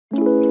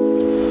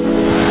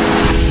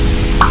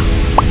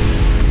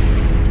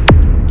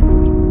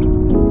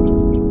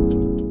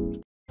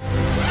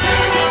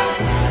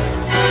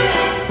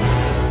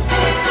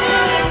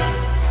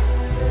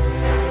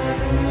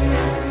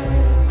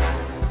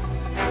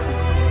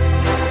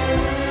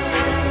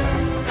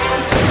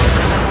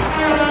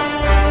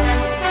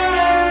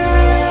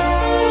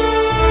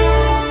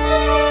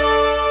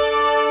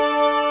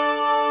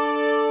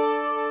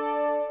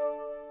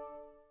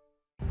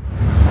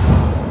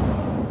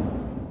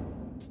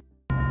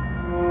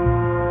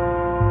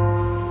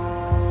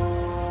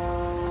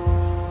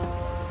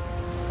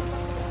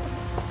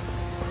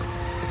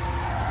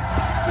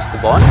Mr.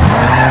 Bond?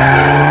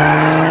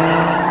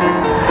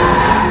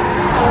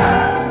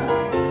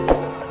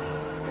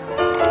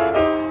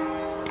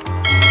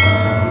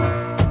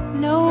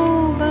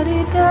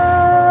 Nobody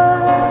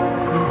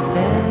does it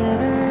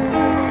better.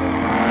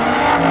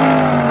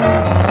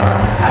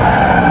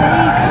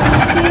 Makes me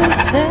feel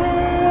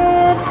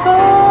sad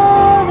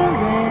for the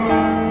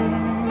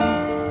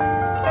rest.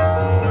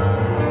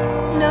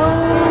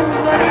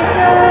 Nobody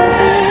does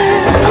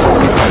it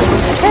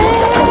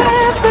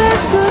half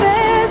as good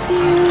as you.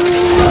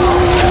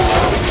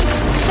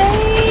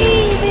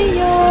 Baby,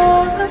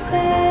 you're the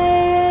best.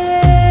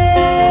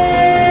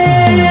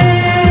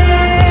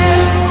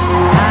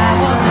 I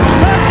wasn't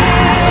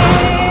looking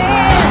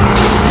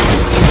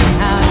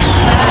how you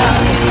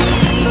found me.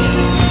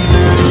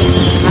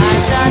 I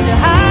tried to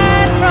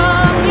hide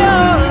from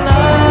your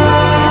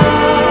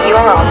love. You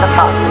are on the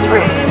fastest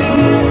route.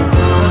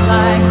 But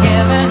like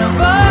heaven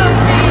above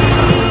me,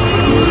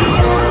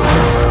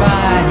 the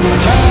spy who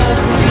loved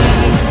me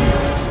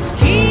is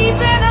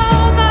keeping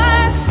all my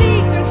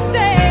secrets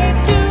safe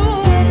tonight.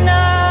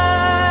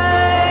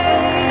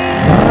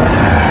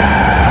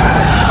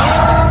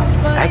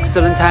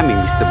 Excellent timing,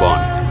 Mr.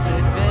 Bond.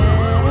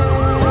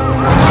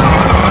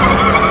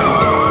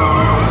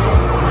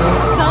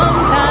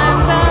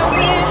 Sometimes I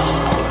wish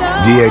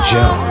DHL.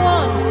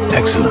 someone could.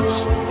 Excellence.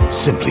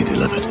 Simply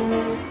delivered.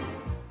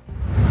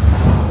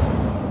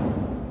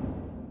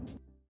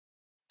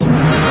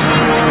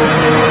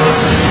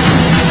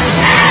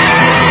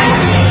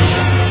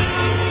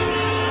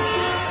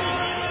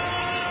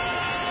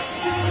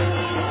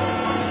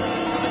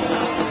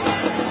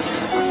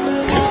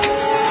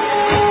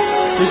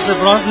 This is the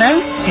bronze now?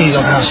 Here you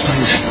go, boss,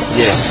 please.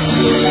 Yes.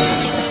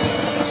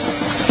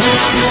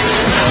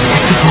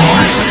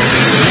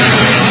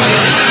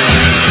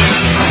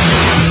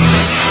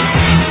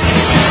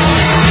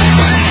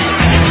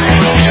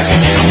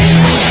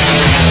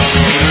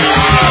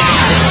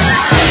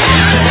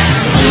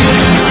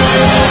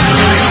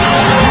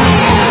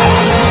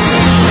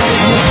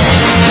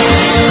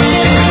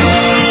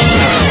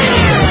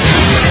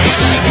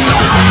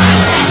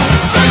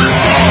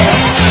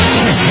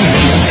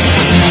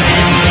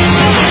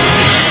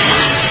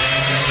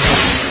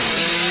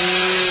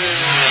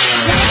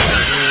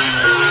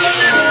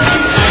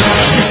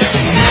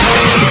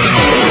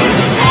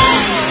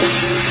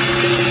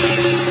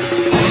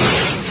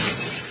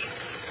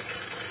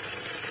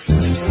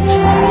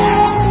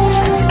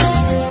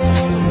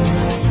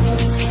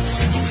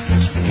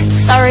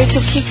 Sorry to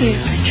keep you.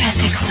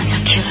 Traffic was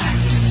a killer.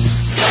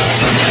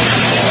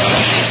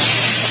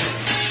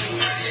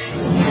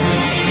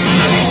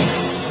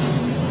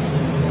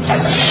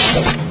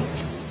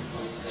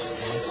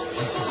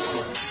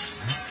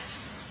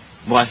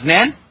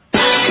 Bosman?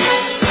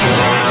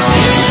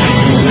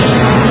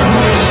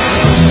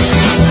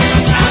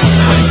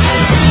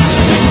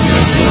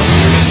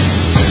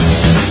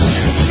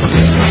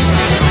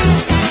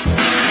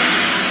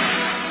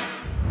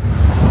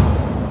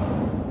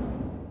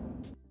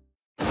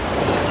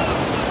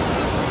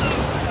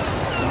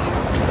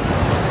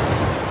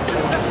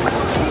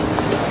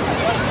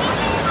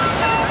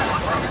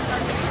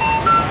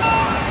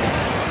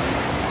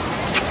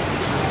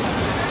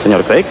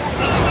 Señor Craig.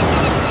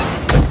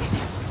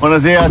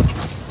 Buenos días.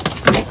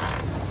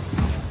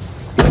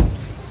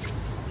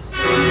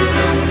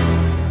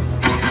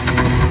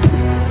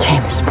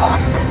 James Bond.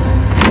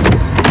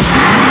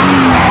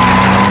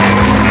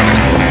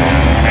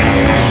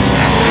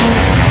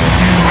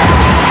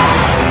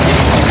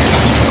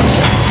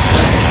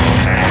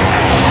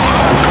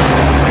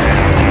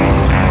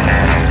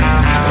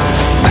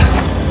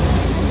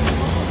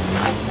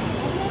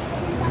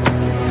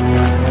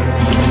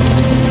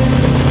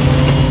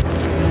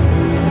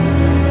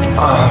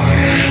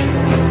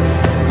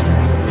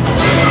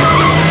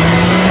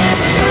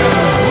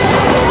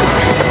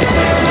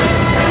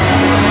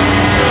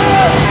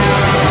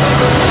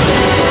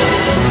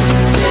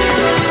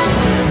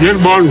 Dear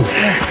Bond,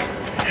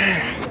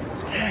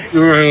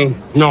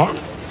 no,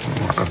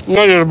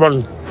 no, dear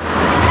Bond.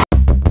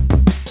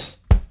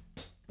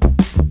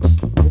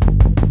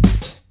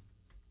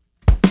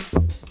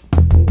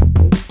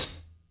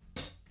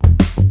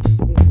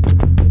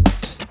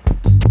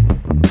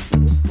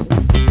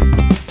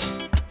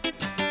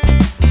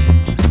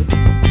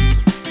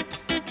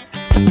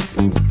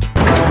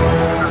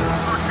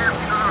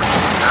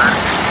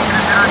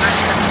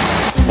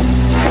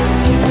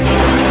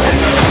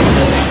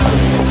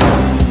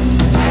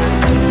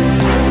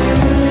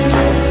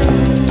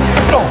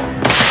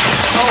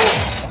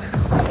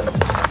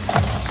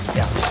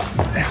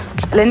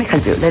 لأني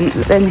خلبي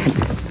لأني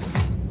خلبي.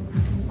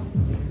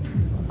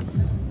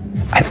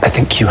 I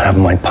think you have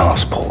my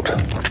passport.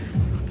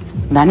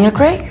 Daniel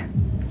Craig?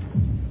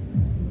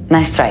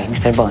 Nice try,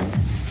 Mr. Bond.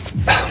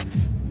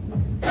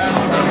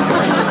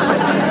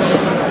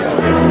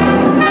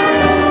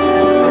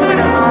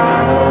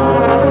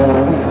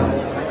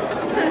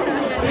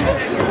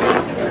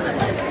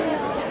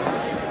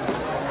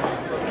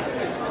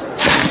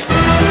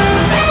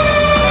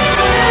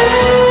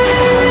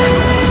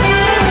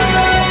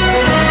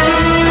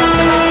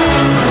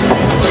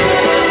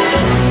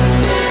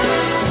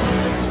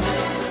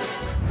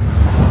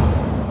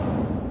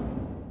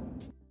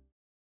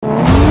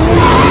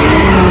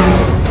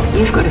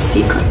 You've got a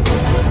secret.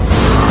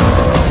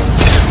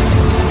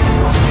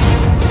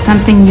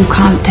 Something you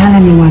can't tell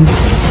anyone.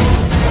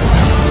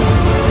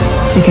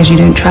 Because you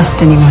don't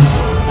trust anyone.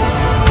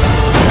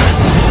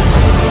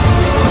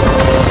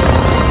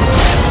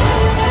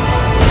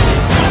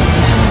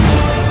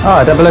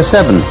 Ah,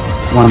 007.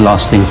 One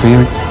last thing for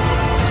you.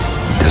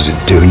 Does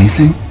it do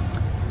anything?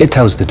 It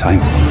tells the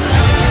time.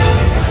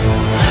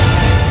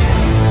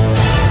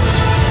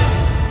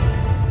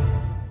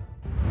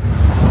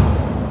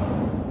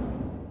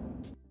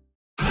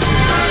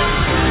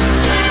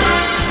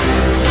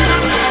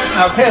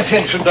 Now pay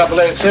attention,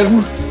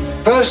 007.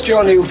 First,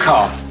 your new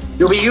car.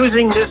 You'll be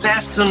using this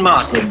Aston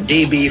Martin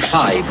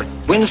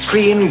DB5.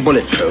 Windscreen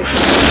bulletproof.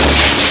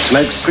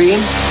 Smoke screen.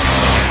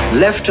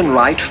 Left and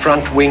right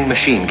front wing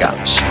machine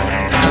guns.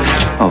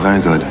 Oh,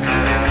 very good.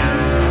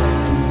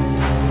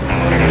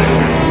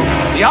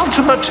 The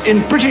ultimate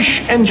in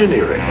British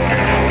engineering.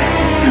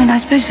 And I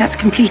suppose that's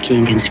completely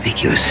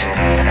inconspicuous.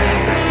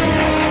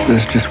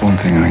 There's just one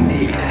thing I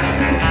need.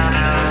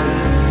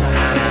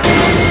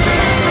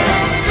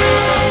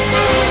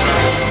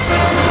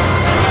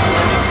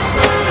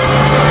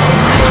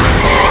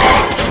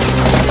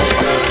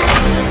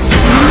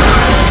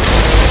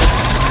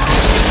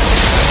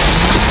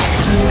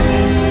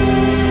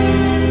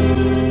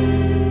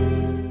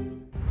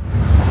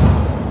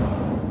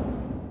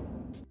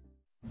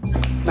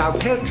 Now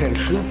pay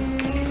attention.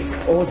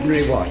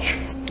 Ordinary watch.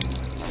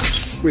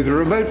 With a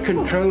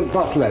remote-controlled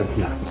bottle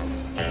opener.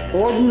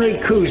 Ordinary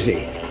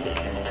koozie.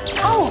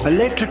 Oh!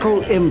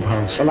 Electrical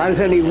impulse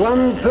allows only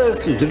one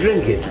person to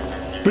drink it.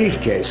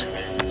 Briefcase.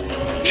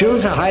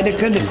 Choose a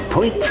Heineken in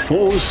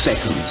 0.4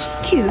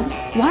 seconds. Q,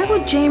 why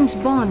would James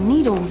Bond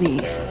need all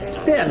these?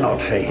 They're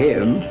not for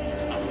him.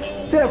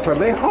 They're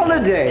from a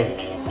holiday.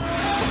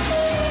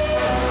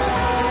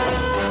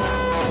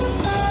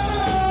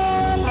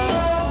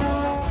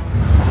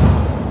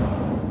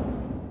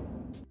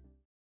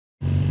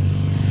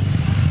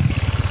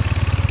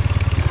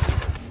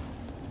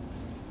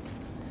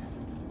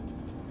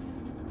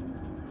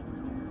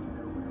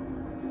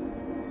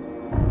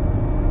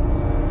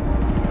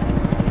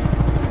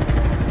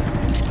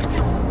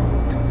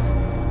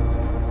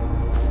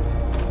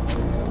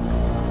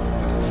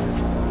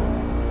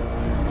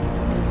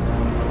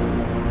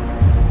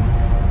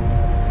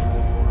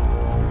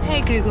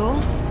 Google,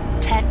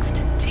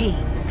 text T.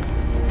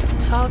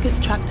 Target's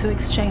tracked to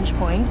exchange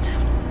point,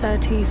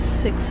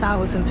 36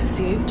 hours in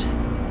pursuit,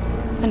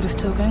 and we're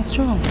still going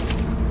strong.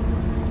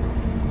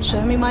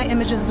 Show me my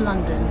images of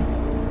London.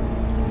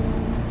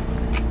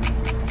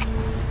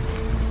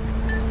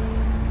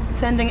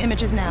 Sending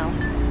images now.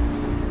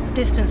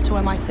 Distance to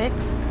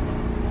MI6.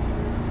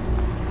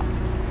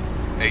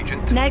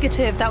 Agent?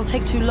 Negative, that'll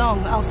take too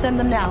long. I'll send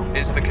them now.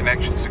 Is the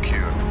connection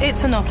secure?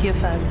 It's a Nokia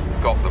phone.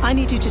 Got them. I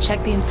need you to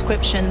check the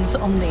inscriptions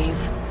on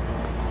these.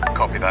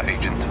 Copy that,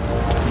 Agent.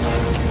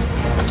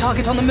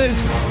 Target on the move.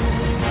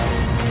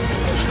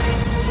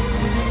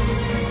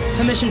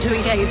 Permission to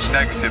engage.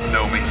 Negative,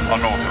 Nomi.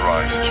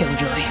 Unauthorized.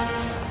 Killjoy.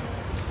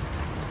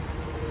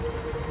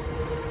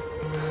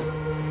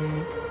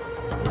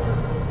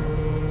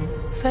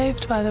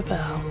 Saved by the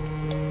bell.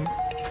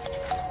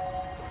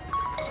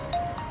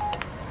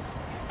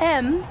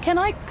 M, can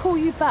I call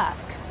you back?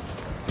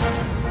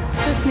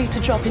 Just need to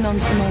drop in on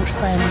some old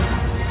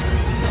friends.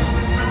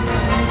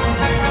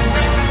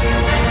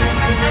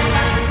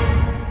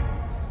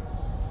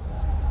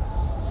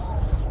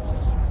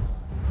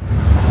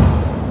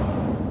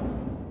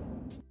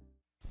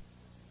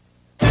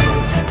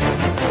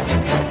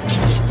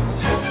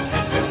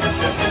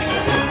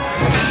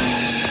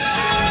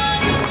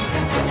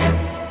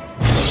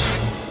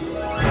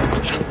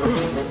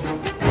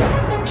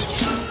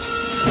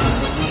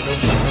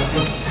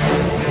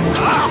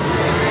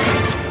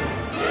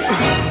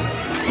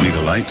 Need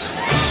a light?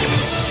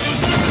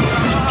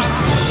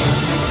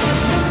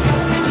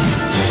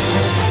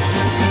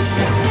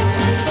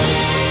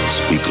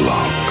 Speak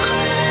long.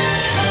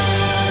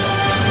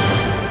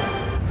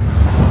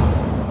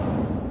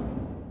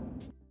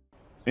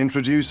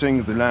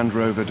 Introducing the Land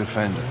Rover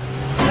Defender.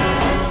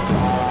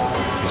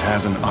 It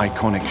has an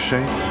iconic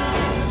shape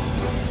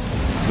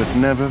that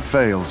never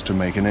fails to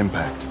make an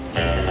impact.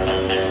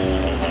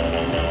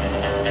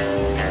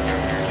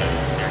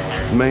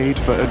 Made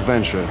for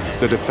adventure,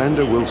 the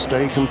Defender will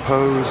stay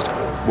composed,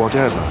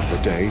 whatever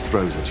the day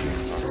throws at you.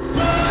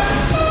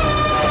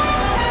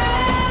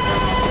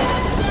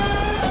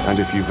 And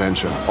if you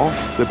venture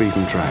off the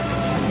beaten track,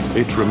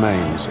 it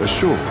remains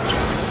assured,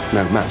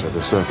 no matter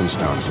the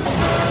circumstances.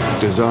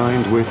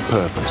 Designed with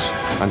purpose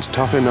and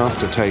tough enough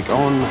to take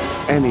on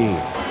any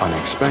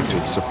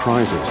unexpected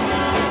surprises.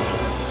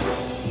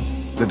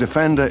 The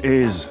Defender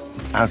is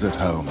as at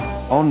home,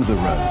 on the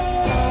road,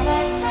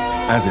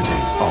 as it is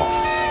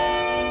off.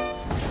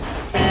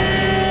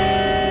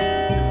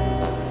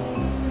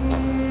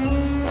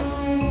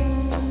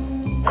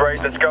 Great,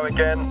 let's go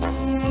again.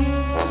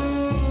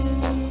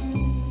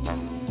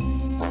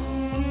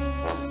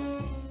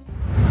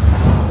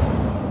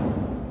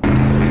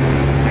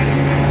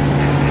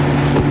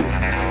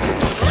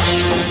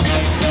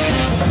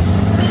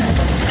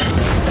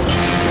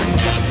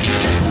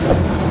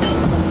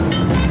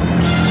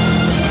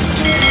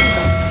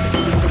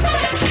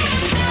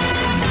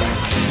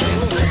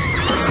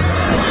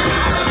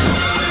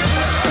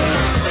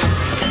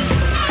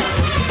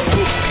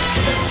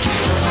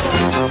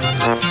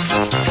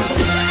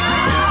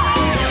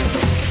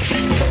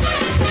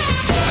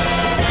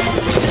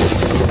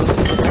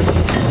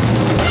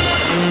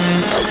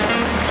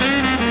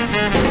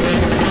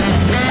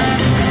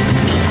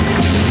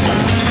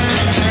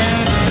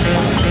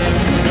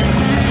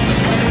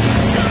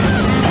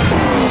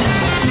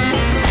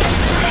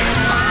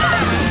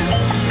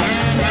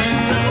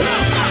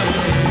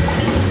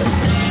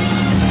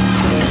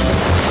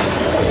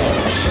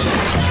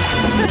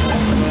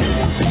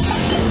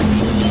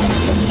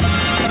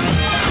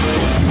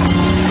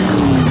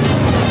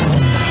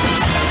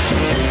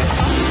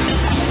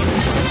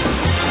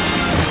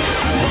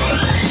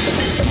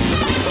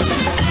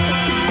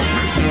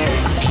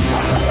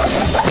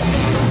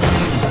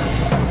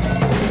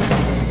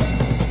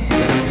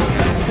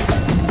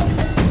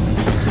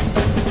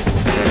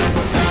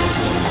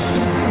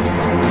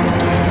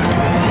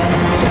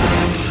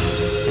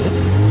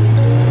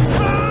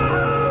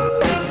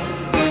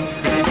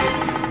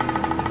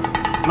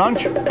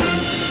 Lunch?